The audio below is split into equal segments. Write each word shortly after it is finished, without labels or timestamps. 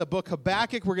the book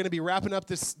Habakkuk. We're going to be wrapping up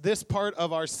this part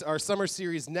of our summer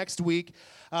series next week.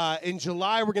 In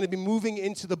July, we're going to be moving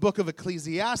into the book of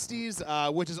Ecclesiastes,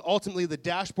 which is ultimately the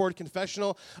dashboard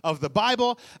confessional of the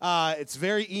Bible. It's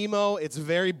very emo, it's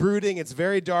very brooding, it's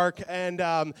very dark, and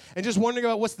just wondering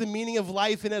about what's the meaning of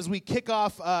life. And as we kick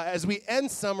off, as we end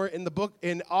summer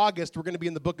in August, we're going to be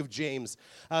in the book of James,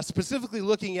 specifically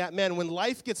looking at, man, when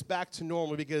life gets back to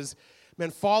normal, because man,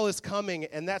 fall is coming,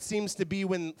 and that seems to be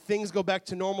when things go back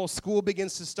to normal. School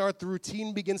begins to start. The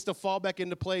routine begins to fall back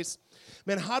into place.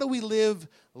 Man, how do we live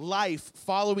life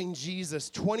following Jesus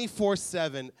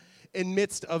 24/7 in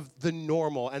midst of the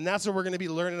normal? And that's what we're going to be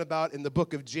learning about in the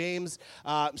book of James.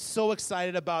 So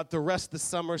excited about the rest of the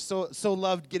summer. So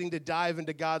loved getting to dive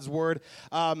into God's word.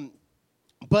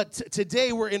 But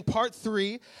today we're in part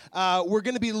 3. We're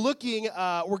going to be looking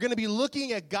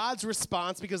at God's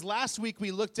response, because last week we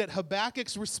looked at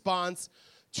Habakkuk's response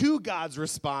to God's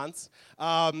response.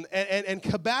 And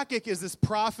Habakkuk is this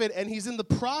prophet, and he's in the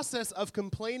process of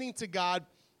complaining to God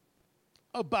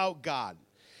about God.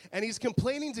 And he's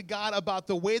complaining to God about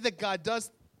the way that God does.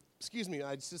 Excuse me,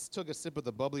 I just took a sip of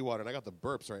the bubbly water, and I got the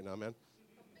burps right now, man.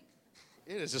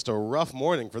 It is just a rough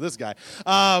morning for this guy.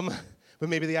 But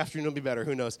maybe the afternoon will be better.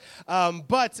 Who knows?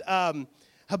 But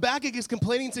Habakkuk is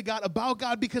complaining to God about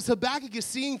God, because Habakkuk is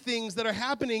seeing things that are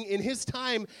happening in his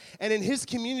time and in his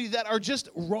community that are just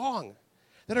wrong,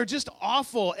 that are just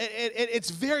awful.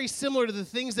 It's very similar to the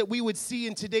things that we would see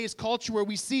in today's culture, where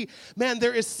we see, man,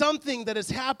 there is something that is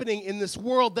happening in this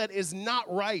world that is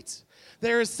not right.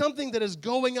 There is something that is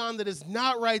going on that is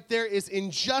not right. There is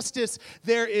injustice.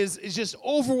 There is just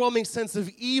overwhelming sense of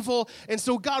evil. And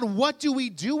so, God, what do we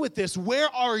do with this? Where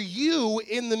are you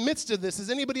in the midst of this?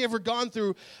 Has anybody ever gone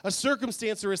through a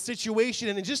circumstance or a situation,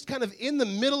 and just kind of in the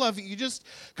middle of it, you just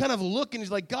kind of look and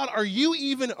you're like, God, are you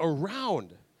even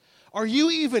around? Are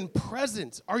you even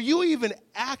present? Are you even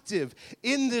active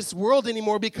in this world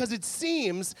anymore? Because it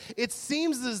seems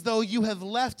as though you have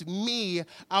left me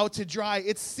out to dry.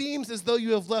 It seems as though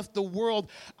you have left the world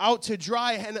out to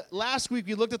dry. And last week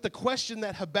we looked at the question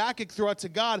that Habakkuk threw out to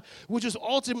God, which is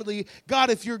ultimately, God,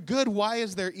 if you're good, why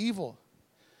is there evil?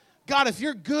 God, if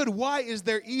you're good, why is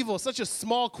there evil? Such a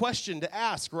small question to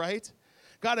ask, right?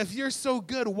 God, if you're so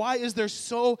good, why is there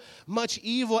so much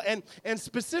evil? And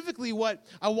specifically what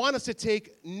I want us to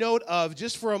take note of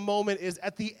just for a moment is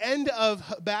at the end of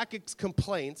Habakkuk's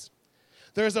complaints,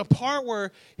 there's a part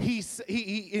where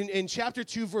in chapter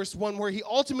 2, verse 1, where he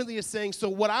ultimately is saying, so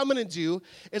what I'm going to do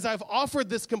is I've offered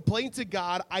this complaint to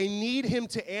God. I need him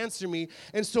to answer me.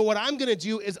 And so what I'm going to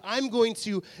do is I'm going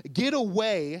to get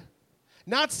away,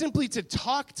 not simply to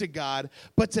talk to God,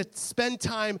 but to spend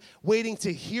time waiting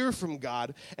to hear from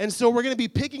God. And so we're going to be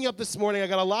picking up this morning. I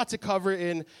got a lot to cover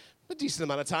in a decent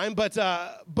amount of time, but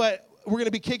we're going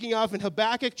to be kicking off in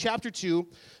Habakkuk chapter 2,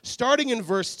 starting in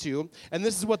verse 2. And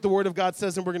this is what the Word of God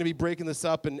says, and we're going to be breaking this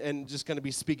up and just going to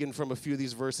be speaking from a few of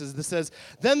these verses. This says,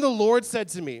 "Then the Lord said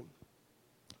to me,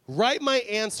 write my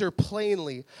answer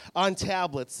plainly on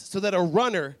tablets so that a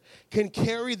runner can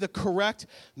carry the correct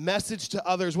message to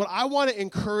others." What I want to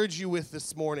encourage you with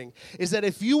this morning is that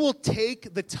if you will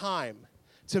take the time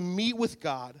to meet with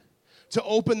God, to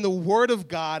open the Word of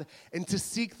God, and to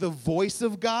seek the voice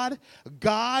of God,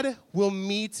 God will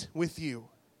meet with you.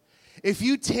 If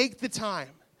you take the time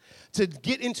to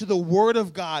get into the Word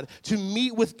of God, to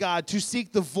meet with God, to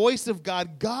seek the voice of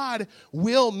God, God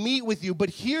will meet with you. But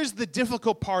here's the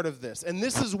difficult part of this, and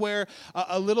this is where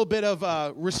a little bit of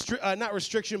not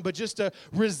restriction, but just a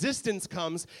resistance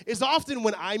comes, is often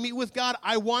when I meet with God,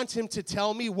 I want him to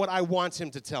tell me what I want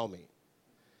him to tell me.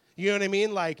 You know what I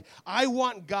mean? Like, I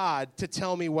want God to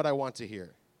tell me what I want to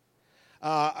hear.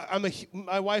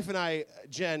 My wife and I,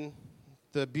 Jen,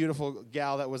 the beautiful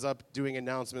gal that was up doing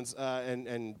announcements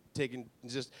and taking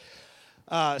just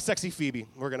sexy Phoebe,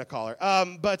 we're going to call her.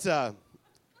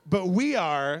 But we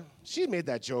are, she made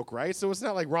that joke, right? So it's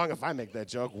not like wrong if I make that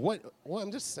joke. What? Well,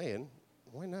 I'm just saying,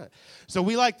 why not? So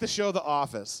we like the show The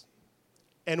Office.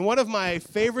 And one of my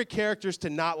favorite characters to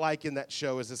not like in that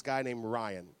show is this guy named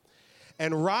Ryan.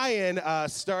 And Ryan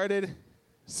started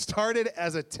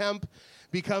as a temp,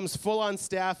 becomes full-on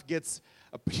staff, gets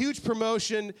a huge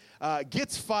promotion,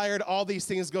 gets fired, all these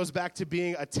things, goes back to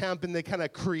being a temp, and they kind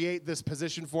of create this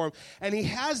position for him. And he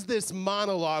has this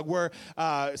monologue where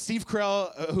Steve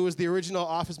Carell, who was the original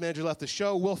office manager, left the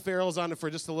show. Will Ferrell's on it for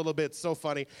just a little bit. It's so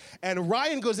funny. And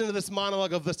Ryan goes into this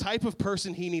monologue of the type of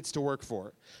person he needs to work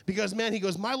for. Because, man, he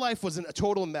goes, my life was a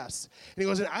total mess. And he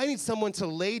goes, and I need someone to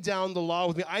lay down the law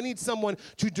with me. I need someone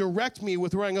to direct me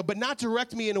with where I go, but not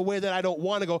direct me in a way that I don't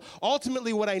want to go.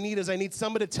 Ultimately, what I need is I need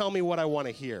somebody to tell me what I want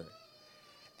to hear.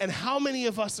 And how many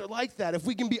of us are like that? If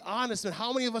we can be honest, and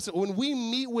how many of us, when we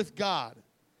meet with God,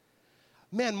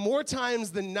 man, more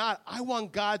times than not, I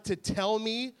want God to tell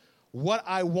me what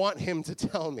I want him to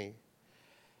tell me.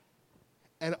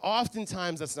 And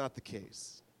oftentimes, that's not the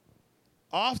case.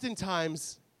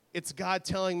 Oftentimes, it's God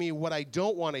telling me what I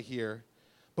don't want to hear,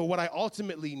 but what I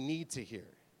ultimately need to hear.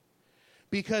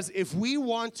 Because if we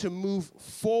want to move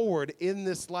forward in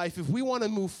this life, if we want to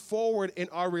move forward in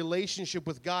our relationship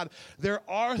with God, there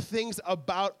are things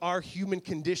about our human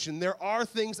condition. There are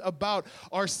things about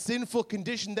our sinful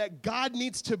condition that God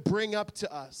needs to bring up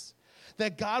to us.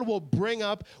 That God will bring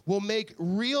up, will make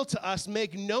real to us,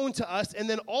 make known to us, and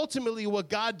then ultimately what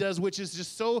God does, which is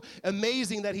just so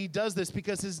amazing that he does this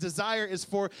because his desire is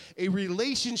for a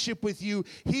relationship with you.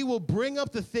 He will bring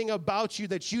up the thing about you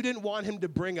that you didn't want him to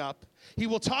bring up. He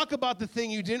will talk about the thing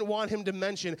you didn't want him to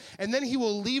mention, and then he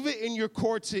will leave it in your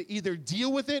court to either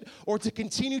deal with it or to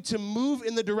continue to move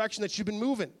in the direction that you've been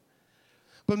moving.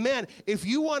 But man, if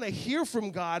you want to hear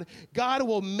from God, God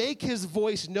will make his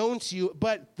voice known to you.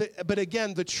 But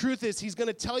again, the truth is he's going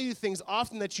to tell you things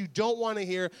often that you don't want to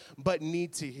hear but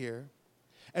need to hear.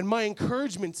 And my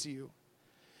encouragement to you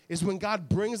is when God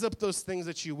brings up those things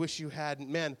that you wish you hadn't,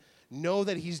 man, know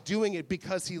that he's doing it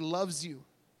because he loves you.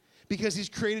 Because he's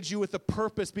created you with a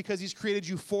purpose, because he's created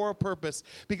you for a purpose,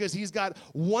 because he's got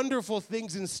wonderful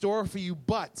things in store for you.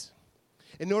 But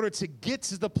in order to get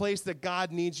to the place that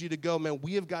God needs you to go, man,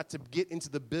 we have got to get into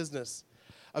the business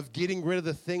of getting rid of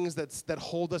the things that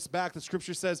hold us back. The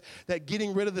scripture says that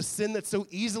getting rid of the sin that so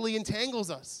easily entangles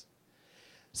us.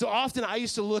 So often I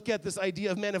used to look at this idea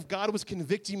of, man, if God was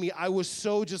convicting me, I was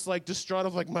so just like distraught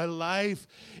of like my life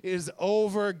is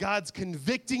over. God's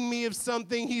convicting me of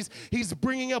something. He's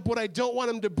bringing up what I don't want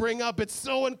him to bring up. It's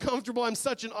so uncomfortable. I'm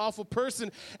such an awful person.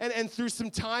 And through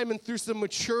some time and through some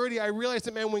maturity, I realized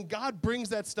that, man, when God brings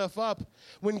that stuff up,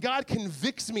 when God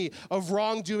convicts me of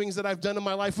wrongdoings that I've done in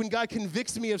my life, when God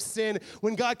convicts me of sin,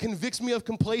 when God convicts me of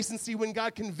complacency, when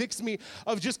God convicts me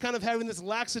of just kind of having this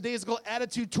lackadaisical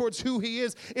attitude towards who he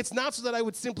is, it's not so that I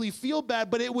would simply feel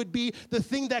bad, but it would be the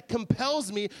thing that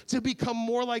compels me to become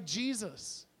more like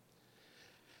Jesus.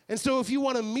 And so if you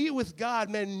want to meet with God,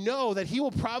 man, know that he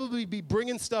will probably be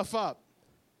bringing stuff up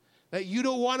that you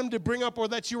don't want him to bring up or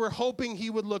that you were hoping he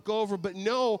would look over, but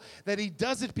know that he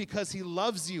does it because he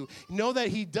loves you. Know that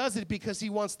he does it because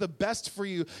he wants the best for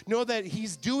you. Know that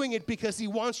he's doing it because he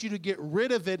wants you to get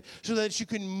rid of it so that you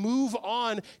can move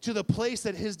on to the place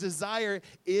that his desire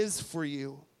is for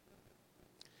you.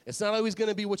 It's not always going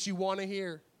to be what you want to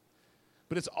hear,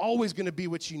 but it's always going to be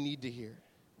what you need to hear.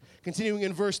 Continuing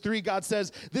in verse 3, God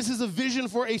says, this is a vision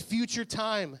for a future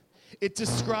time. It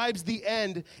describes the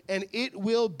end, and it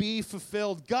will be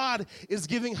fulfilled. God is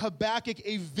giving Habakkuk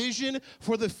a vision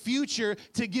for the future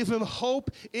to give him hope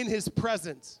in his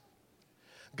present.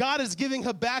 God is giving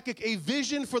Habakkuk a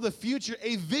vision for the future,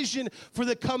 a vision for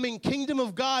the coming kingdom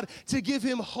of God to give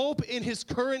him hope in his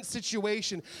current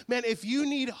situation. Man, if you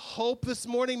need hope this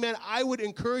morning, man, I would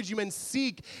encourage you, man,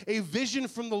 seek a vision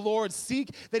from the Lord.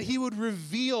 Seek that he would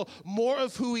reveal more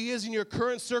of who he is in your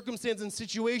current circumstance and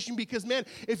situation because, man,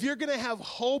 if you're going to have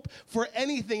hope for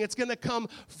anything, it's going to come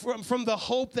from the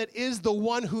hope that is the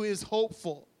one who is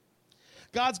hopeful.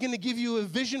 God's going to give you a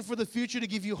vision for the future to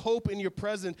give you hope in your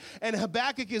present. And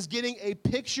Habakkuk is getting a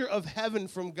picture of heaven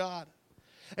from God.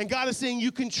 And God is saying,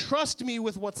 you can trust me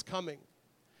with what's coming.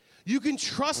 You can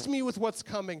trust me with what's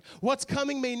coming. What's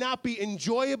coming may not be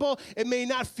enjoyable. It may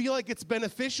not feel like it's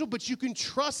beneficial, but you can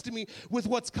trust me with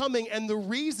what's coming. And the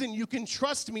reason you can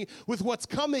trust me with what's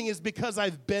coming is because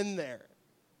I've been there.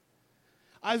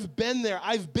 I've been there.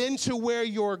 I've been to where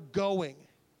you're going.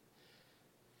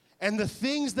 And the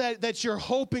things that you're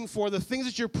hoping for, the things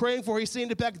that you're praying for, he's saying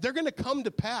to back, they're going to come to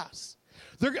pass.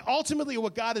 Ultimately,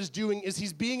 what God is doing is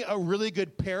he's being a really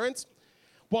good parent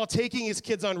while taking his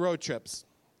kids on road trips.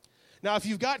 Now, if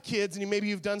you've got kids and maybe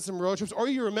you've done some road trips, or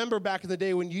you remember back in the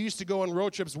day when you used to go on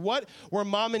road trips, what were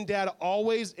mom and dad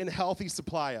always in healthy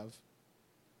supply of?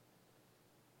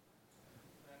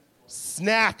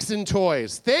 Snacks and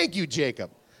toys. Thank you,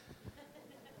 Jacob.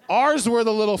 Ours were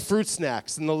the little fruit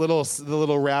snacks and the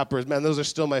little wrappers. Man, those are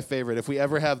still my favorite. If we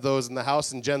ever have those in the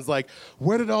house and Jen's like,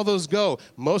 where did all those go?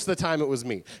 Most of the time it was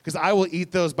me because I will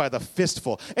eat those by the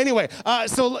fistful. Anyway,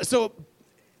 so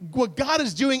what God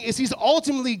is doing is he's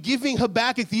ultimately giving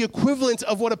Habakkuk the equivalent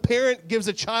of what a parent gives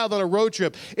a child on a road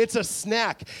trip. It's a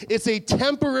snack. It's a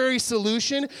temporary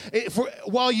solution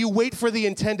while you wait for the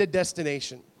intended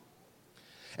destination.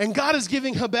 And God is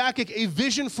giving Habakkuk a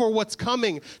vision for what's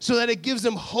coming so that it gives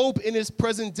him hope in his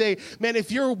present day. Man,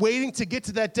 if you're waiting to get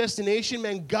to that destination,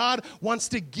 man, God wants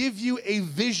to give you a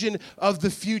vision of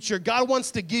the future. God wants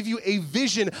to give you a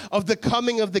vision of the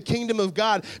coming of the kingdom of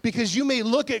God, because you may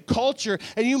look at culture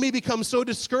and you may become so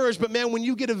discouraged, but man, when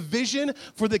you get a vision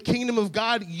for the kingdom of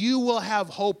God, you will have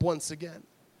hope once again.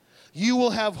 You will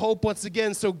have hope once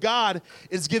again. So God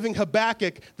is giving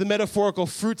Habakkuk the metaphorical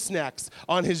fruit snacks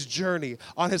on his journey,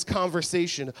 on his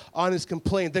conversation, on his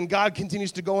complaint. Then God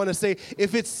continues to go on to say,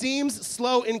 if it seems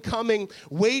slow in coming,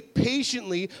 wait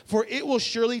patiently, for it will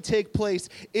surely take place.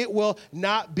 It will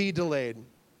not be delayed.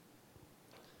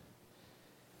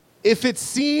 If it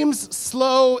seems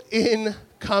slow in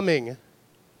coming,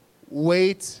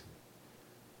 wait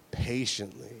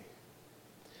patiently.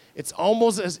 It's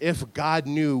almost as if God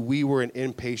knew we were an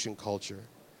impatient culture.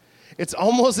 It's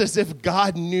almost as if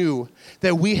God knew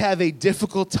that we have a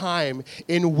difficult time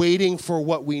in waiting for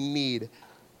what we need.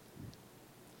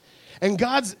 And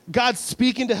God's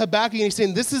speaking to Habakkuk, and he's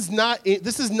saying, this is not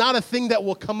a thing that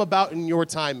will come about in your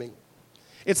timing.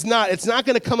 It's not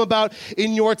going to come about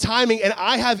in your timing, and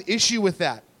I have issue with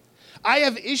that. I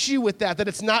have issue with that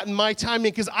it's not in my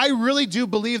timing, because I really do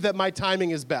believe that my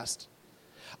timing is best.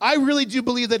 I really do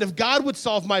believe that if God would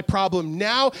solve my problem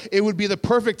now, it would be the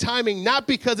perfect timing, not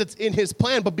because it's in his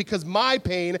plan, but because my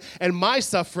pain and my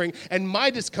suffering and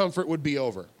my discomfort would be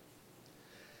over.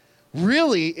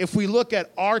 Really, if we look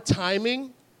at our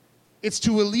timing, it's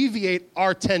to alleviate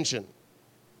our tension.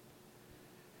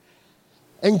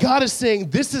 And God is saying,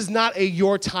 this is not a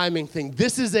your timing thing.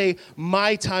 This is a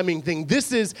my timing thing.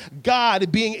 This is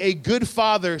God being a good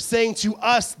father saying to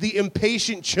us, the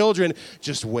impatient children,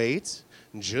 just wait.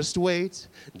 Just wait,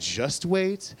 just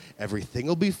wait. Everything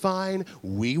will be fine.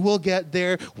 We will get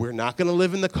there. We're not going to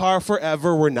live in the car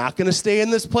forever. We're not going to stay in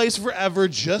this place forever.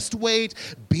 Just wait.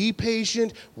 Be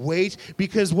patient. Wait.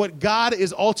 Because what God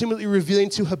is ultimately revealing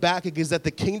to Habakkuk is that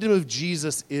the kingdom of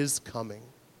Jesus is coming.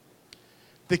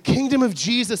 The kingdom of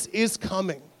Jesus is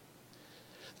coming.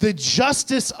 The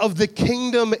justice of the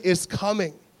kingdom is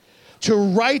coming to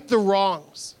right the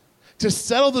wrongs, to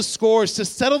settle the scores, to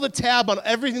settle the tab on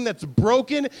everything that's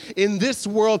broken in this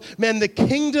world. Man, the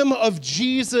kingdom of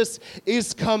Jesus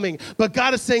is coming. But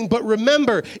God is saying, but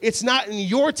remember, it's not in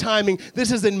your timing.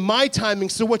 This is in my timing.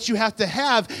 So what you have to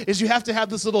have is you have to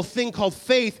have this little thing called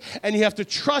faith, and you have to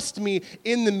trust me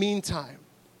in the meantime.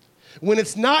 When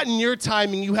it's not in your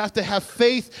timing, you have to have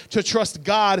faith to trust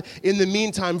God in the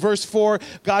meantime. Verse 4,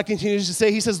 God continues to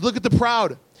say, he says, look at the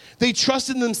proud. They trust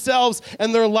in themselves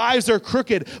and their lives are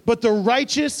crooked, but the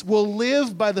righteous will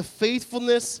live by their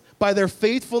faithfulness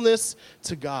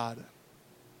to God.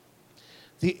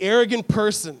 The arrogant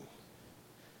person,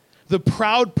 the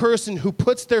proud person who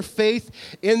puts their faith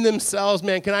in themselves,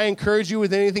 man, can I encourage you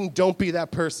with anything? Don't be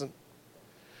that person.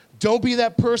 Don't be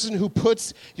that person who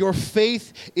puts your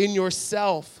faith in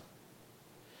yourself.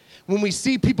 When we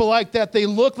see people like that, they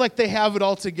look like they have it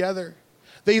all together.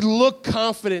 They look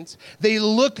confident. They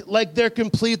look like they're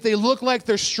complete. They look like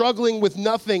they're struggling with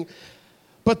nothing.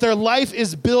 But their life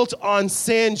is built on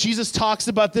sand. Jesus talks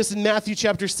about this in Matthew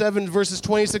chapter 7, verses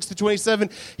 26 to 27.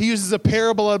 He uses a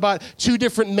parable about two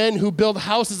different men who build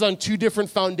houses on two different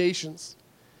foundations.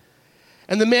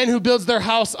 And the man who builds their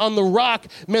house on the rock,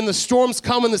 man, the storms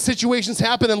come and the situations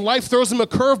happen and life throws them a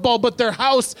curveball, but their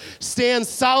house stands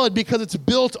solid because it's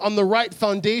built on the right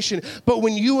foundation. But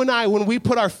when you and I, when we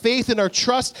put our faith and our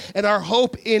trust and our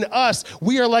hope in us,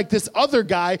 we are like this other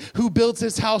guy who builds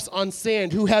his house on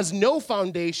sand, who has no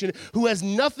foundation, who has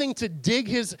nothing to dig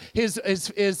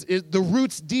the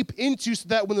roots deep into, so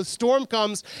that when the storm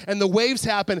comes and the waves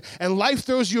happen and life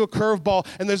throws you a curveball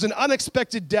and there's an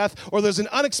unexpected death or there's an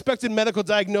unexpected medical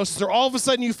diagnosis, or all of a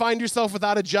sudden you find yourself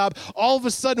without a job, all of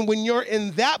a sudden when you're in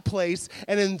that place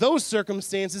and in those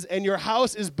circumstances and your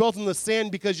house is built on the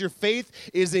sand because your faith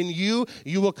is in you,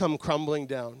 you will come crumbling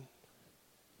down.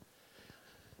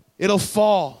 It'll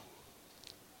fall.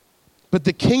 But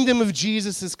the kingdom of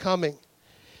Jesus is coming.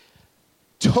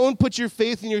 Don't put your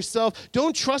faith in yourself.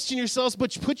 Don't trust in yourselves,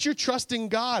 but put your trust in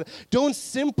God. Don't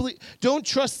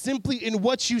trust simply in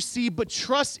what you see, but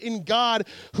trust in God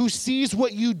who sees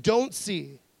what you don't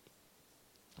see.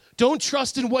 Don't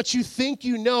trust in what you think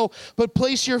you know, but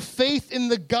place your faith in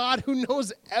the God who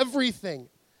knows everything.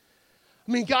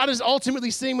 I mean, God is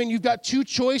ultimately saying, man, you've got two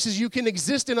choices. You can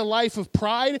exist in a life of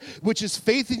pride, which is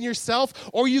faith in yourself,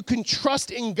 or you can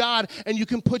trust in God and you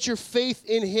can put your faith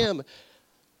in Him.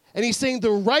 And he's saying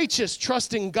the righteous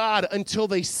trust in God until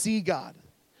they see God.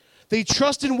 They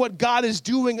trust in what God is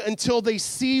doing until they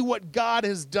see what God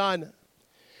has done.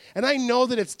 And I know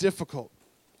that it's difficult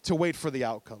to wait for the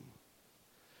outcome.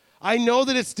 I know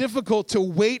that it's difficult to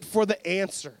wait for the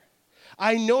answer.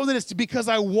 I know that it's because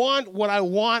I want what I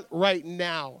want right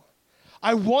now.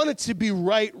 I want it to be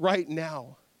right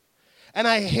now. And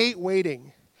I hate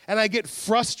waiting. And I get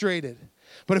frustrated.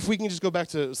 But if we can just go back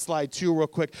to slide 2 real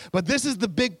quick. But this is the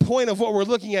big point of what we're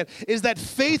looking at, is that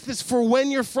faith is for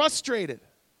when you're frustrated.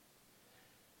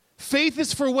 Faith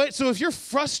is for when, so if you're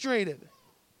frustrated,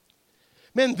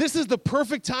 man, this is the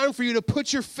perfect time for you to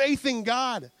put your faith in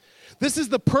God. This is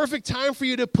the perfect time for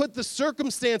you to put the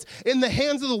circumstance in the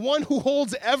hands of the one who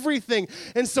holds everything.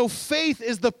 And so faith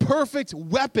is the perfect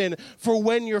weapon for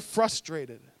when you're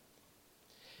frustrated.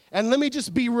 And let me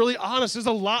just be really honest, there's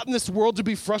a lot in this world to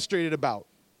be frustrated about.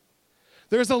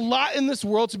 There's a lot in this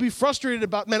world to be frustrated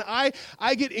about. Man,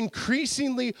 I get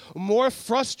increasingly more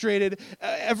frustrated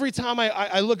every time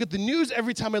I look at the news,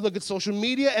 every time I look at social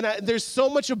media, and there's so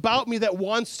much about me that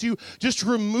wants to just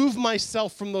remove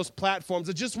myself from those platforms.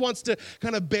 It just wants to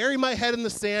kind of bury my head in the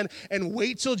sand and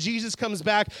wait till Jesus comes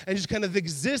back and just kind of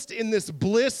exist in this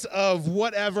bliss of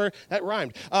whatever, that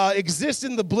rhymed, exist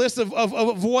in the bliss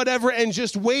of whatever and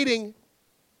just waiting.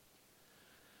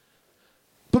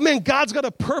 But man, God's got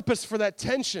a purpose for that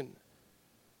tension.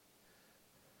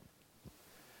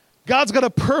 God's got a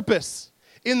purpose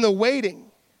in the waiting.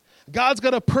 God's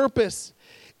got a purpose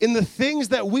in the things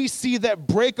that we see that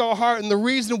break our heart, and the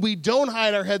reason we don't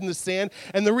hide our head in the sand,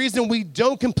 and the reason we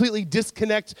don't completely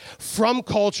disconnect from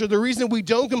culture, the reason we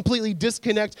don't completely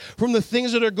disconnect from the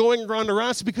things that are going around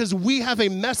us, is because we have a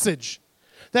message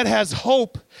that has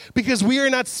hope, because we are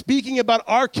not speaking about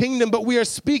our kingdom, but we are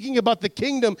speaking about the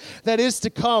kingdom that is to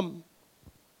come.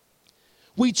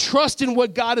 We trust in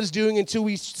what God is doing until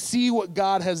we see what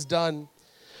God has done.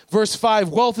 Verse 5,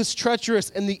 wealth is treacherous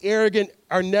and the arrogant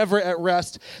are never at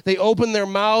rest. They open their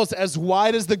mouths as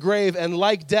wide as the grave, and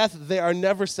like death, they are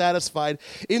never satisfied.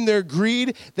 In their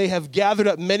greed, they have gathered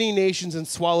up many nations and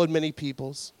swallowed many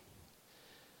peoples.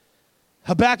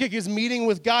 Habakkuk is meeting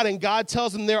with God, and God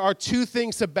tells him there are two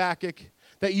things, Habakkuk,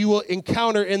 that you will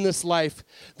encounter in this life.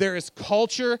 There is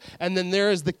culture, and then there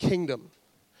is the kingdom.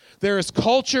 There is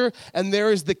culture, and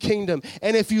there is the kingdom.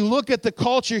 And if you look at the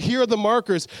culture, here are the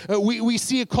markers. We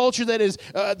see a culture that is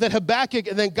that Habakkuk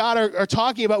and then God are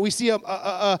talking about. We see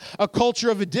a culture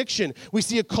of addiction. We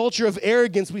see a culture of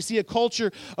arrogance. We see a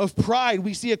culture of pride.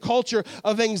 We see a culture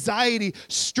of anxiety,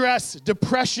 stress,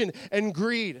 depression, and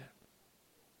greed.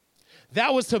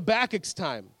 That was Habakkuk's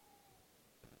time.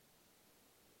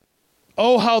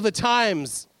 Oh, how the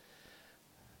times,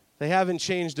 they haven't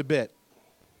changed a bit.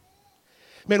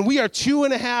 Man, we are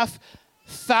 2,500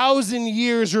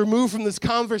 years removed from this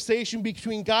conversation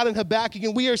between God and Habakkuk,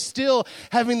 and we are still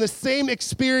having the same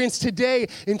experience today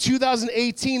in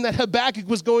 2018 that Habakkuk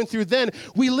was going through then.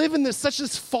 We live in such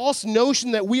this false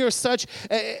notion that we are such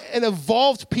an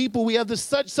evolved people. We have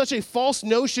such a false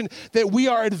notion that we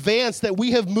are advanced, that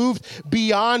we have moved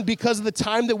beyond because of the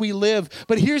time that we live.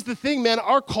 But here's the thing, man,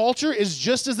 our culture is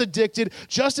just as addicted,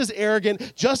 just as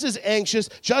arrogant, just as anxious,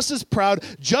 just as proud,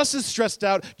 just as stressed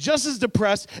out, just as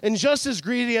depressed, and just as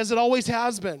greedy as it always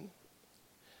has been.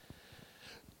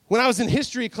 When I was in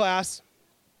history class,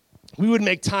 we would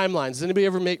make timelines. Does anybody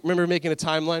ever remember making a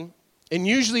timeline? And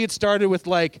usually it started with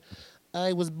like,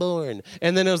 I was born.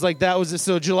 And then it was like, that was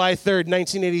so July 3rd,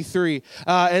 1983.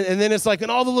 And then it's like, and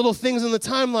all the little things in the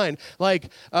timeline, like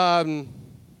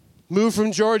moved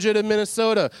from Georgia to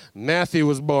Minnesota. Matthew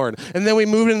was born. And then we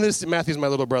moved into this. Matthew's my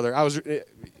little brother.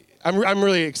 I'm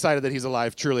really excited that he's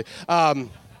alive, truly.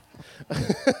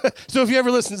 So if you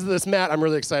ever listen to this, Matt, I'm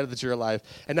really excited that you're alive.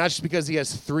 And not just because he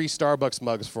has 3 Starbucks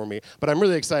mugs for me, but I'm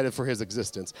really excited for his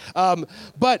existence.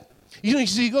 But you know,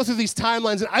 so you go through these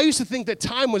timelines, and I used to think that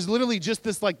time was literally just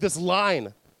this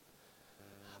line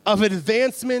of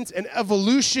advancement and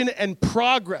evolution and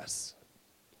progress.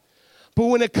 But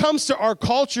when it comes to our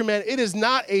culture, man, it is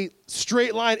not a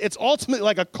straight line. It's ultimately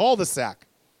like a cul-de-sac.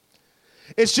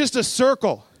 It's just a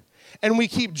circle. And we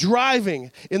keep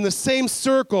driving in the same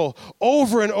circle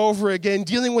over and over again,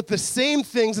 dealing with the same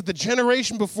things that the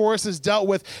generation before us has dealt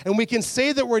with. And we can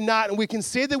say that we're not, and we can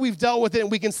say that we've dealt with it,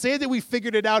 and we can say that we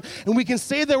figured it out, and we can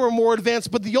say that we're more advanced.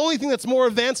 But the only thing that's more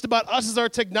advanced about us is our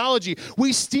technology.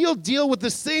 We still deal with the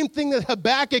same thing that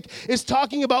Habakkuk is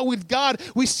talking about with God.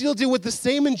 We still deal with the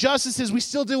same injustices. We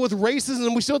still deal with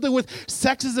racism. We still deal with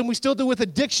sexism. We still deal with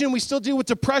addiction. We still deal with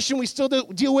depression. We still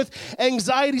deal with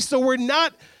anxiety. So we're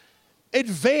not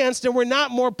advanced and we're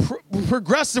not more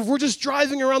progressive. We're just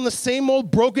driving around the same old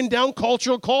broken down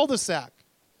cultural cul-de-sac.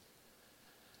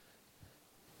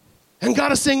 And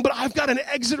God is saying, but I've got an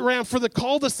exit ramp for the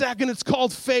cul-de-sac, and it's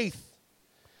called faith.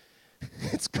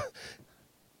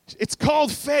 It's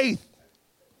called faith.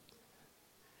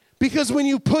 Because when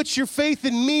you put your faith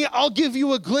in me, I'll give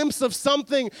you a glimpse of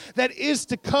something that is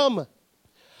to come.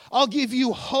 I'll give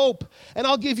you hope, and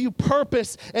I'll give you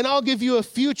purpose, and I'll give you a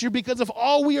future, because if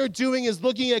all we are doing is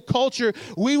looking at culture,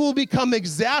 we will become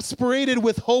exasperated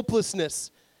with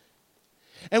hopelessness.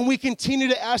 And we continue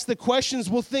to ask the questions,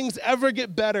 will things ever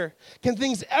get better? Can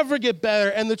things ever get better?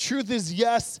 And the truth is,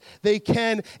 yes, they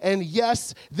can, and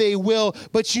yes, they will.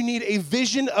 But you need a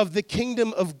vision of the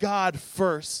kingdom of God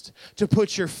first to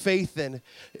put your faith in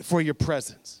for your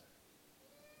presence.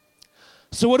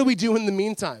 So what do we do in the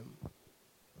meantime?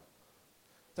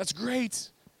 That's great.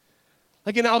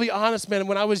 Like, and I'll be honest, man,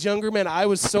 when I was younger, man, I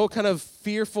was so kind of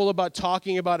fearful about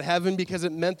talking about heaven because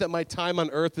it meant that my time on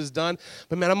earth is done.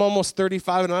 But, man, I'm almost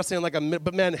 35, and I'm not saying like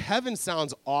but, man, heaven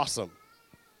sounds awesome.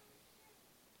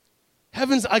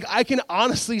 Heaven's, I can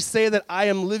honestly say that I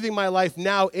am living my life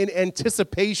now in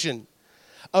anticipation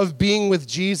of being with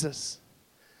Jesus.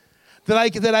 That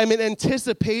I'm in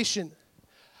anticipation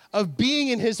of being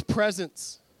in his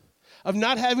presence. Of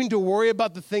not having to worry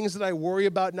about the things that I worry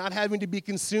about, not having to be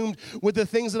consumed with the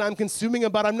things that I'm consuming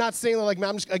about. I'm not saying that, like,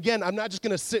 I'm not just going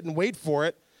to sit and wait for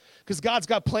it, because God's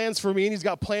got plans for me and he's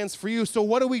got plans for you. So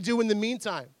what do we do in the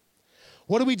meantime?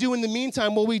 What do we do in the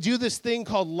meantime? Well, we do this thing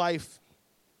called life.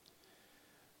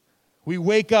 We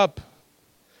wake up.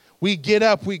 We get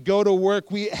up, we go to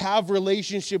work, we have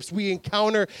relationships, we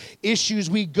encounter issues,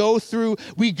 we go through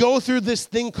this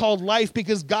thing called life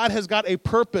because God has got a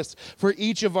purpose for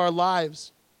each of our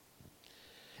lives.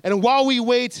 And while we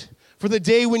wait for the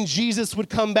day when Jesus would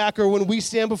come back, or when we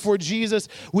stand before Jesus,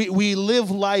 we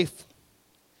live life.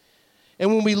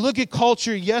 And when we look at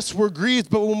culture, yes, we're grieved,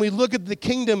 but when we look at the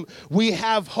kingdom, we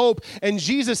have hope. And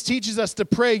Jesus teaches us to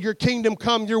pray, your kingdom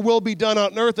come, your will be done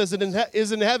on earth as it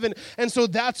is in heaven. And so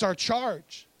that's our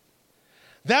charge.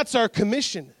 That's our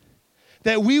commission.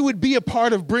 That we would be a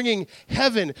part of bringing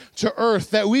heaven to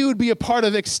earth. That we would be a part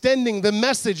of extending the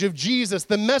message of Jesus,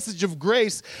 the message of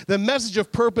grace, the message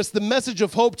of purpose, the message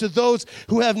of hope to those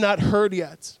who have not heard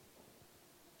yet.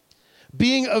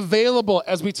 Being available,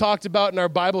 as we talked about in our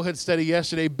Biblehood study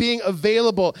yesterday, being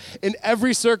available in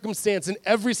every circumstance, in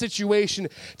every situation,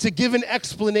 to give an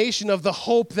explanation of the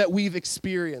hope that we've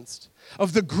experienced,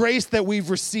 of the grace that we've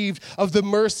received, of the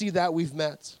mercy that we've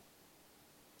met.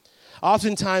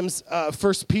 Oftentimes,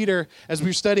 1 Peter, as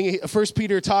we're studying, 1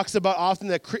 Peter talks about often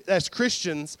that as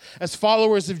Christians, as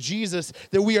followers of Jesus,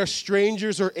 that we are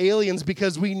strangers or aliens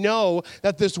because we know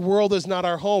that this world is not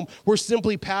our home. We're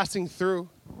simply passing through.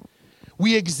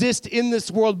 We exist in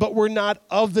this world, but we're not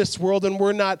of this world, and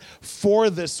we're not for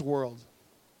this world.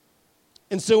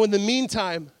 And so in the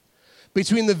meantime,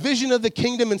 between the vision of the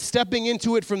kingdom and stepping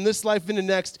into it from this life into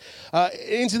next,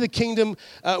 into the kingdom,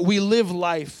 we live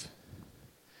life.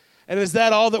 And is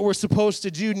that all that we're supposed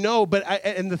to do? No, but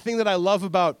and the thing that I love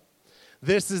about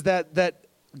this is that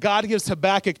God gives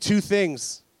Habakkuk two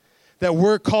things that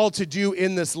we're called to do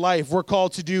in this life. We're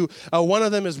called to do, one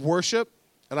of them is worship,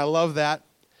 and I love that.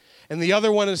 And the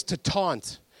other one is to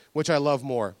taunt, which I love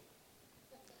more.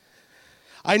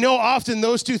 I know often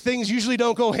those two things usually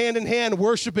don't go hand in hand,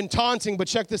 worship and taunting, but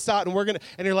check this out, and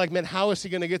you're like, man, how is he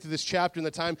going to get through this chapter in the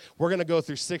time? We're going to go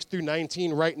through 6 through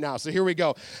 19 right now. So here we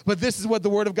go. But this is what the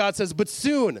Word of God says. But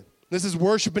soon, this is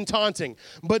worship and taunting,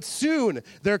 but soon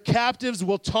their captives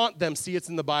will taunt them. See, it's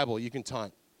in the Bible. You can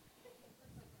taunt.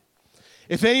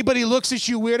 If anybody looks at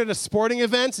you weird at a sporting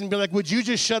event and be like, would you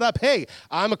just shut up? Hey,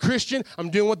 I'm a Christian. I'm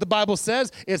doing what the Bible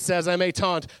says. It says I may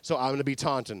taunt, so I'm going to be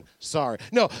taunting. Sorry.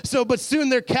 No, but soon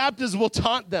their captives will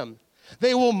taunt them.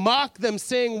 They will mock them,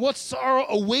 saying, what sorrow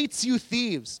awaits you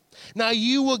thieves? Now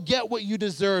you will get what you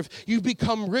deserve. You've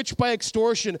become rich by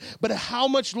extortion, but how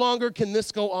much longer can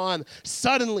this go on?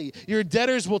 Suddenly, your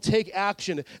debtors will take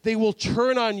action. They will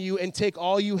turn on you and take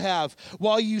all you have,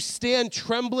 while you stand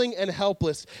trembling and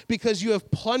helpless, because you have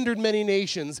plundered many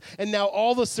nations, and now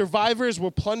all the survivors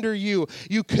will plunder you.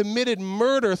 You committed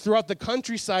murder throughout the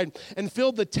countryside and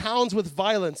filled the towns with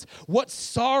violence. What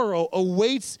sorrow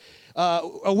awaits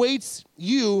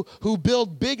you who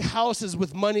build big houses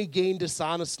with money gained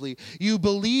dishonestly. You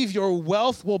believe your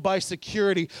wealth will buy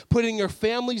security, putting your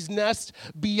family's nest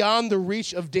beyond the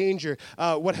reach of danger.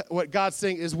 What God's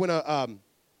saying is when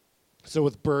so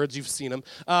with birds, you've seen them.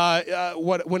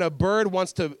 When a bird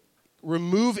wants to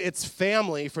remove its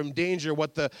family from danger,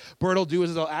 what the bird will do is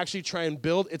it'll actually try and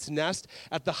build its nest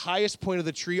at the highest point of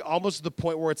the tree, almost to the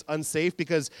point where it's unsafe,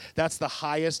 because that's the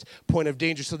highest point of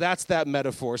danger. So that's that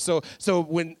metaphor. So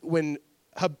when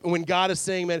God is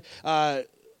saying, man,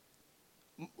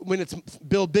 when it's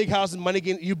build big houses and money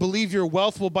gain, you believe your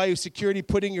wealth will buy you security,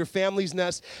 putting your family's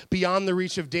nest beyond the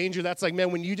reach of danger. That's like,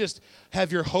 man, when you just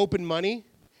have your hope in money,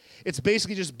 it's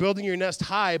basically just building your nest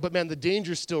high, but man, the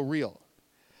danger's still real.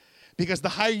 Because the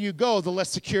higher you go, the less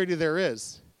security there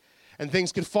is. And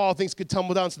things could fall, things could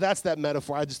tumble down. So that's that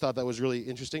metaphor. I just thought that was really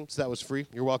interesting. So that was free.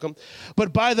 You're welcome.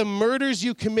 But by the murders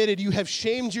you committed, you have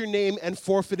shamed your name and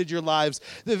forfeited your lives.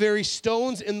 The very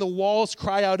stones in the walls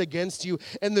cry out against you,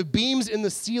 and the beams in the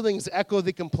ceilings echo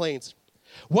the complaints.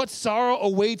 What sorrow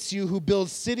awaits you who build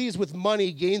cities with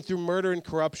money gained through murder and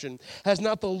corruption? Has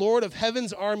not the Lord of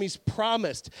heaven's armies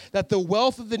promised that the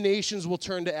wealth of the nations will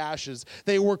turn to ashes?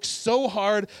 They work so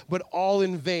hard, but all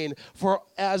in vain. For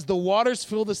as the waters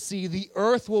fill the sea, the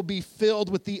earth will be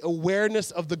filled with the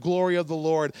awareness of the glory of the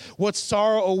Lord. What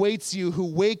sorrow awaits you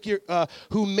who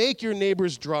make your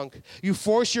neighbors drunk? You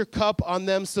force your cup on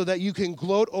them so that you can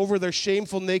gloat over their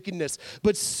shameful nakedness.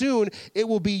 But soon it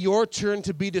will be your turn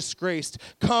to be disgraced.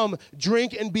 Come,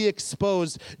 drink and be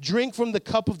exposed. Drink from the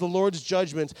cup of the Lord's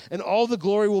judgment, and all the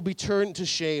glory will be turned to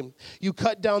shame. You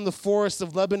cut down the forests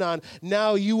of Lebanon.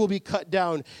 Now you will be cut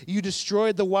down. You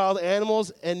destroyed the wild animals,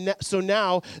 and so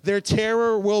now their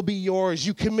terror will be yours.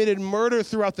 You committed murder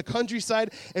throughout the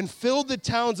countryside and filled the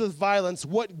towns with violence.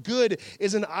 What good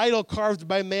is an idol carved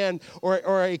by man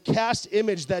or a cast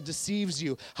image that deceives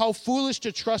you? How foolish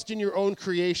to trust in your own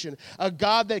creation, a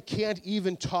God that can't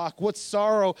even talk. What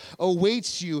sorrow awaits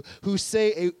you who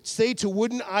say to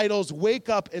wooden idols, wake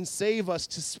up and save us.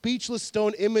 To speechless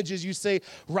stone images you say,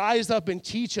 rise up and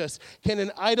teach us. Can an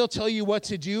idol tell you what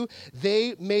to do?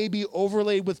 They may be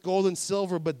overlaid with gold and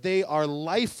silver, but they are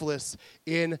lifeless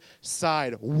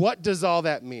inside. What does all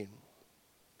that mean?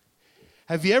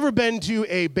 Have you ever been to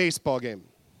a baseball game?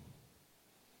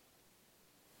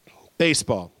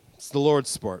 Baseball. It's the Lord's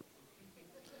sport.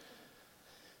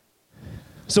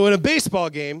 So in a baseball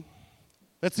game,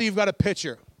 let's say you've got a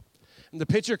pitcher, and the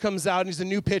pitcher comes out, and he's a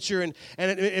new pitcher,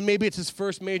 and maybe it's his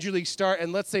first major league start,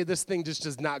 and let's say this thing just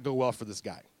does not go well for this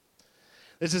guy.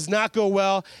 This does not go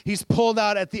well. He's pulled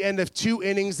out at the end of 2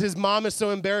 innings. His mom is so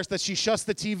embarrassed that she shuts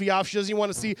the TV off. She doesn't even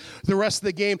want to see the rest of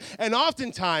the game. And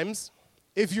oftentimes,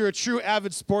 if you're a true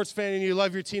avid sports fan and you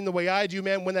love your team the way I do,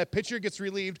 man, when that pitcher gets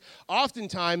relieved,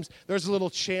 oftentimes there's a little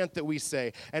chant that we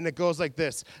say, and it goes like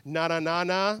this: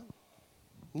 na-na-na-na,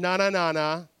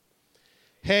 na-na-na-na,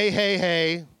 hey, hey,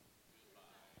 hey,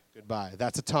 goodbye.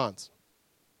 That's a taunt.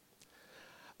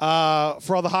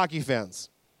 For all the hockey fans.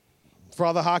 For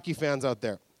all the hockey fans out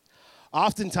there.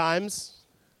 Oftentimes,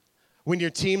 when your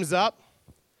team's up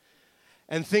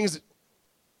and things...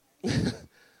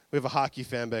 We have a hockey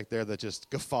fan back there that just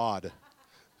guffawed.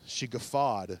 She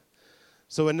guffawed.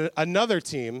 So in another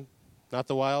team, not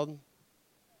the Wild?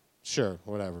 Sure,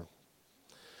 whatever.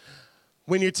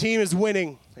 When your team is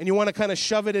winning and you want to kind of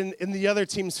shove it in the other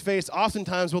team's face,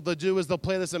 oftentimes what they'll do is they'll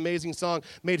play this amazing song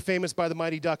made famous by the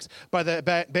Mighty Ducks, by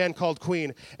the band called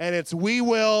Queen. And it's, we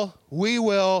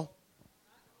will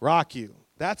rock you.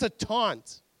 That's a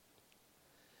taunt.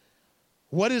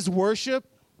 What is worship?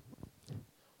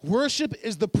 Worship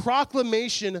is the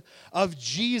proclamation of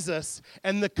Jesus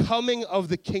and the coming of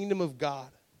the kingdom of God.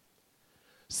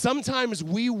 Sometimes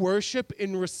we worship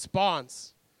in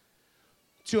response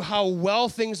to how well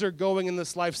things are going in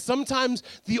this life. Sometimes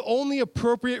the only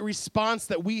appropriate response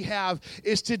that we have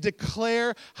is to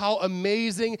declare how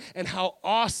amazing and how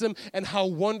awesome and how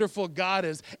wonderful God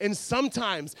is. And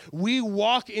sometimes we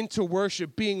walk into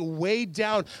worship being weighed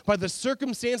down by the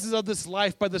circumstances of this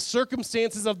life, by the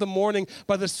circumstances of the morning,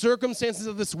 by the circumstances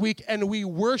of this week, and we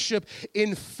worship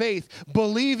in faith,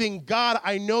 believing, God,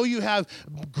 I know you have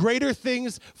greater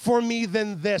things for me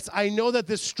than this. I know that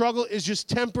this struggle is just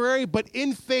temporary, but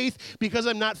in faith, because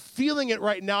I'm not feeling it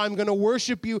right now, I'm going to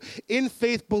worship you in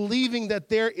faith, believing that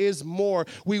there is more.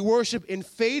 We worship in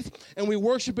faith and we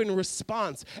worship in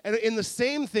response. And in the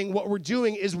same thing, what we're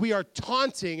doing is we are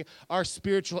taunting our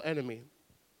spiritual enemy.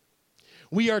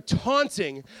 We are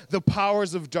taunting the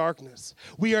powers of darkness.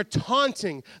 We are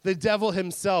taunting the devil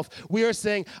himself. We are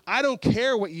saying, I don't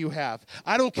care what you have.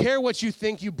 I don't care what you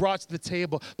think you brought to the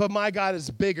table, but my God is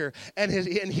bigger and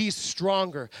he's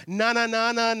stronger. Na,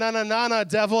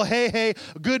 devil. Hey,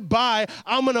 goodbye.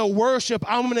 I'm going to worship.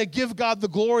 I'm going to give God the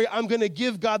glory. I'm going to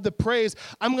give God the praise.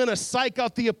 I'm going to psych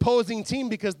out the opposing team,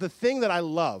 because the thing that I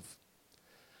love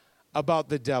about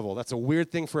the devil. That's a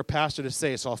weird thing for a pastor to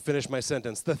say, so I'll finish my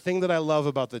sentence. The thing that I love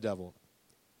about the devil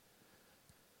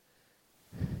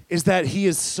is that he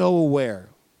is so aware.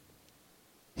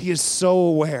 He is so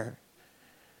aware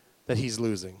that he's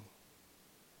losing.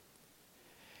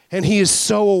 And he is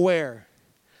so aware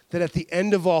that at the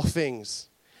end of all things,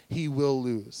 he will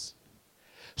lose.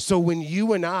 So when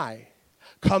you and I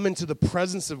come into the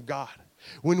presence of God,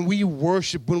 when we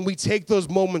worship, when we take those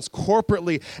moments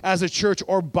corporately as a church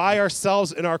or by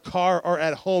ourselves in our car or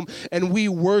at home, and we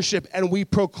worship and we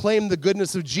proclaim the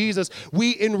goodness of Jesus,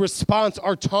 we in response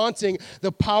are taunting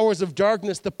the powers of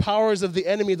darkness, the powers of the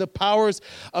enemy, the powers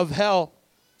of hell.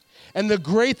 And the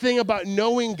great thing about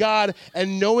knowing God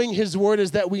and knowing his word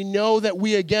is that we know that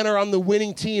we again are on the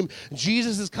winning team.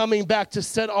 Jesus is coming back to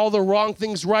set all the wrong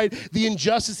things right. The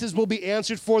injustices will be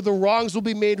answered for. The wrongs will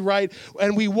be made right.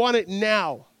 And we want it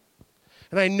now.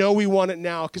 And I know we want it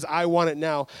now because I want it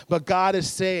now. But God is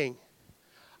saying,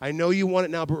 I know you want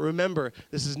it now, but remember,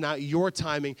 this is not your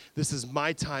timing. This is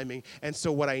my timing. And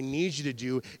so what I need you to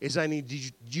do is I need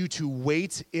you to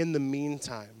wait in the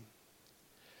meantime.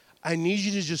 I need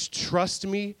you to just trust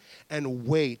me and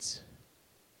wait.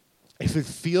 If it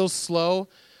feels slow,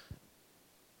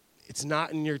 it's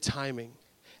not in your timing.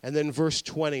 And then verse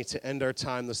 20 to end our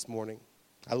time this morning.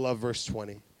 I love verse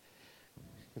 20.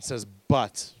 It says,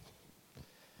 but.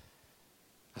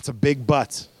 That's a big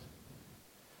but.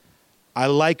 I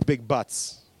like big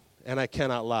buts, and I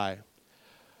cannot lie.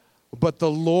 But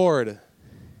the Lord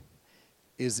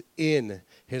is in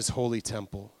his holy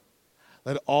temple.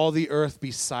 Let all the earth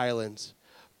be silent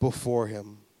before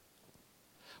him.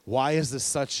 Why is this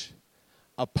such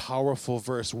a powerful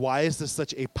verse? Why is this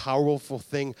such a powerful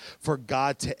thing for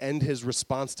God to end his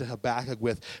response to Habakkuk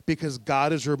with? Because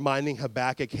God is reminding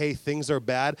Habakkuk, hey, things are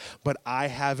bad, but I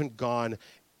haven't gone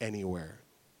anywhere.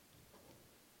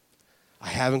 I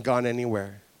haven't gone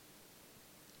anywhere.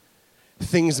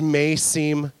 Things may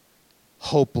seem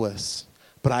hopeless,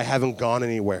 but I haven't gone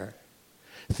anywhere.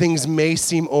 Things may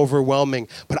seem overwhelming,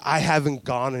 but I haven't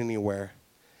gone anywhere.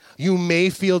 You may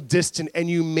feel distant and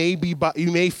you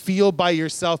may feel by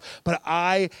yourself, but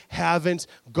I haven't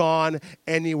gone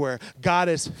anywhere. God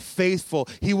is faithful.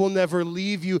 He will never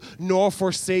leave you nor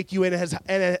forsake you. And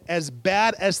as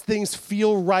bad as things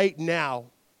feel right now,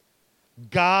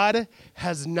 God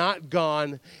has not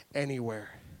gone anywhere.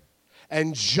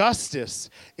 And justice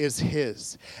is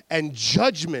his. And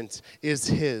judgment is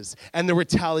his. And the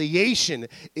retaliation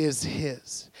is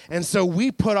his. And so we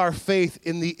put our faith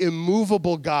in the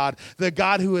immovable God, the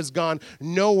God who has gone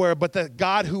nowhere, but the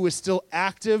God who is still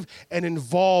active and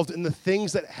involved in the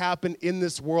things that happen in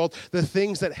this world, the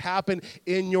things that happen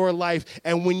in your life.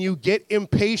 And when you get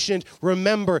impatient,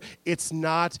 remember, it's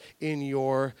not in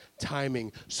your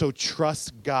timing. So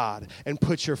trust God and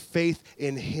put your faith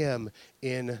in him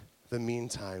in the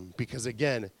meantime, because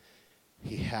again,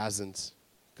 he hasn't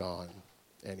gone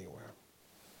anywhere.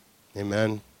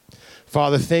 Amen.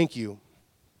 Father, thank you.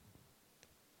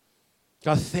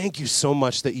 God, thank you so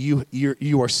much that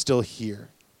you are still here.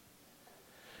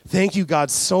 Thank you, God,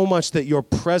 so much that your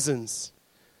presence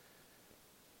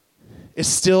is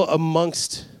still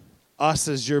amongst us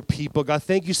as your people. God,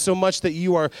 thank you so much that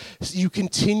you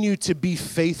continue to be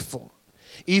faithful.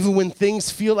 Even when things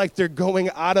feel like they're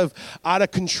going out of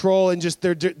control and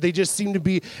they just seem to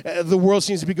be, the world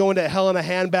seems to be going to hell in a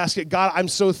handbasket. God, I'm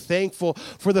so thankful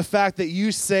for the fact that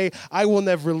you say, I will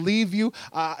never leave you,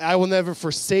 I will never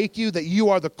forsake you, that you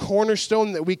are the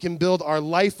cornerstone that we can build our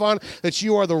life on, that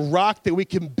you are the rock that we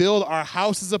can build our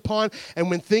houses upon.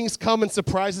 And when things come and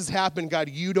surprises happen, God,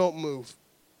 you don't move.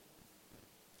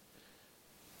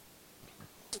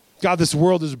 God, this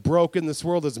world is broken. This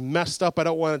world is messed up. I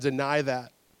don't want to deny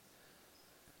that.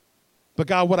 But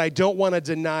God, what I don't want to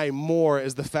deny more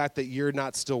is the fact that you're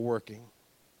not still working.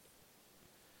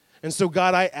 And so,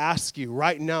 God, I ask you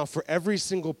right now for every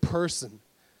single person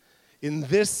in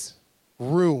this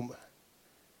room,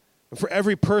 and for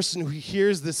every person who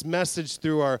hears this message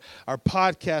through our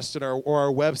podcast and or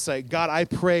our website, God, I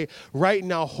pray right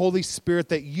now, Holy Spirit,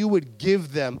 that you would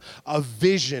give them a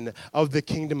vision of the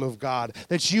kingdom of God,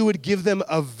 that you would give them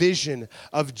a vision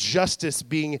of justice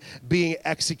being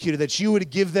executed, that you would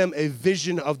give them a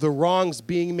vision of the wrongs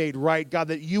being made right, God,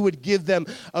 that you would give them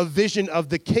a vision of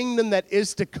the kingdom that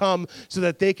is to come so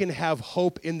that they can have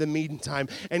hope in the meantime.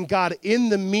 And God, in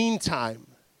the meantime,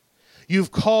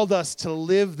 you've called us to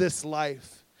live this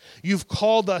life. You've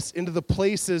called us into the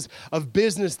places of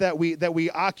business that we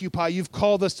occupy. You've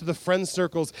called us to the friend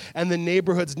circles and the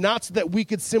neighborhoods, not so that we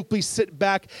could simply sit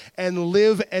back and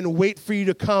live and wait for you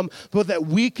to come, but that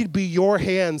we could be your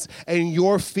hands and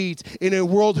your feet in a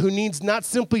world who needs not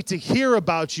simply to hear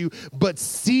about you, but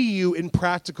see you in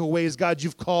practical ways. God,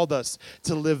 you've called us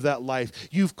to live that life.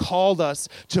 You've called us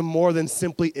to more than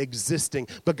simply existing,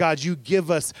 but God, you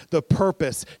give us the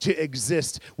purpose to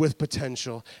exist with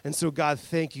potential. And so, God,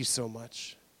 thank you so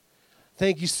much.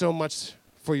 Thank you so much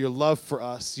for your love for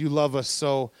us. You love us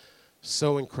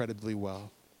so incredibly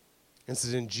well. And this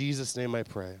is in Jesus' name I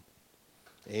pray.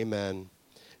 Amen.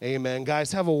 Amen.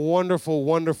 Guys, have a wonderful,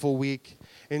 wonderful week.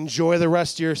 Enjoy the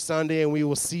rest of your Sunday, and we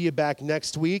will see you back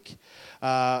next week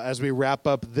as we wrap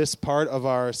up this part of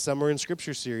our Summer in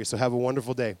Scripture series. So have a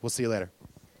wonderful day. We'll see you later.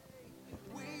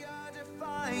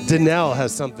 Danelle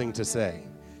has something to say.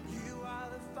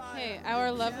 Hey,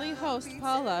 our lovely host,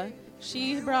 Paula,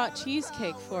 she brought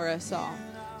cheesecake for us all.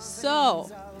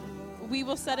 So we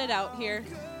will set it out here,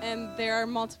 and there are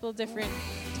multiple different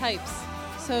types.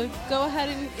 So go ahead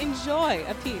and enjoy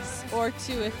a piece or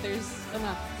two if there's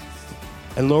enough.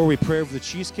 And Lord, we pray for the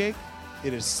cheesecake.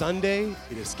 It is Sunday.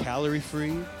 It is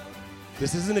calorie-free.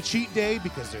 This isn't a cheat day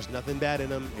because there's nothing bad in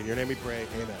them. In your name we pray.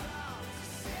 Amen.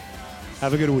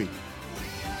 Have a good week.